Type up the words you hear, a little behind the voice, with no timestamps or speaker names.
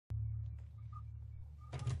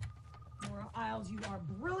Isles, you are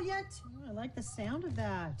brilliant. Oh, I like the sound of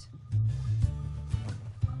that.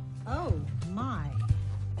 Oh, my.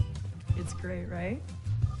 It's great, right?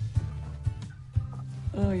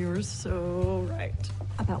 Oh, you were so right.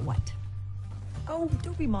 About what? Oh,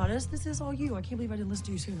 don't be modest. This is all you. I can't believe I didn't listen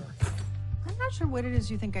to you sooner. I'm not sure what it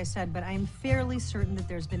is you think I said, but I'm fairly certain that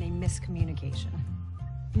there's been a miscommunication.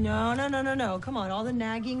 No. Come on, all the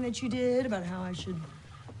nagging that you did about how I should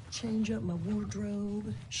change up my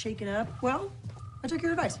wardrobe, shake it up. Well, I took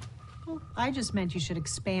your advice. Well, I just meant you should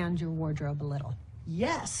expand your wardrobe a little.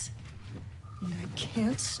 Yes. And I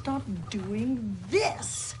can't stop doing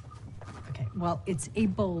this. Okay, well, it's a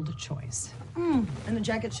bold choice. And the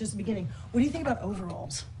jacket's just the beginning. What do you think about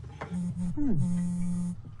overalls?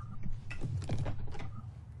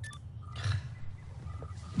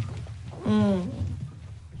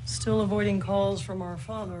 Still avoiding calls from our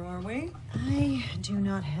father, are we? I do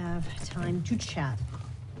not have time to chat.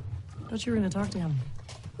 Thought you were going to talk to him.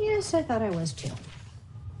 Yes, I thought I was too.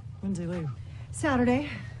 When's he leave? Saturday,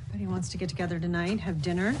 but he wants to get together tonight, have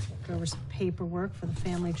dinner, go over some paperwork for the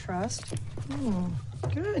family trust.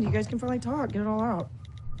 Good. You guys can finally talk, get it all out.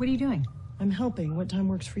 What are you doing? I'm helping. What time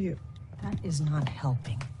works for you? That is not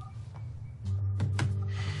helping.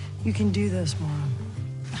 You can do this, Maura.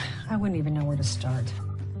 I wouldn't even know where to start.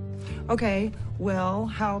 Okay, well,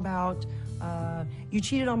 how about you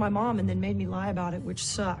cheated on my mom and then made me lie about it, which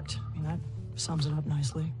sucked. I mean, that sums it up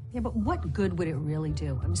nicely. Yeah, but what good would it really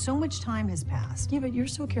do? I mean, so much time has passed. Yeah, but you're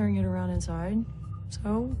still carrying it around inside.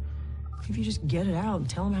 So, if you just get it out and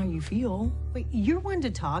tell him how you feel. Wait, you're one to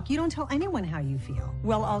talk. You don't tell anyone how you feel.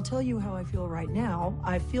 Well, I'll tell you how I feel right now.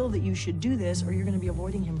 I feel that you should do this or you're going to be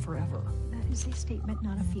avoiding him forever. That is a statement,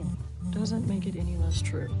 not a feeling. Doesn't make it any less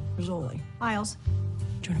true. Rizzoli. Isles.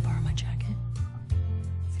 Do you want to borrow my jacket?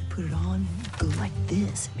 If you put it on, go like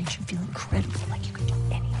this. It makes you feel incredible, like you can do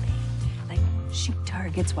anything. Like shoot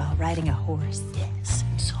targets while riding a horse. Yes,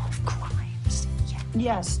 and solve crimes. Yeah.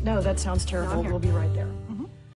 Yes, no, that sounds terrible. We'll be right there.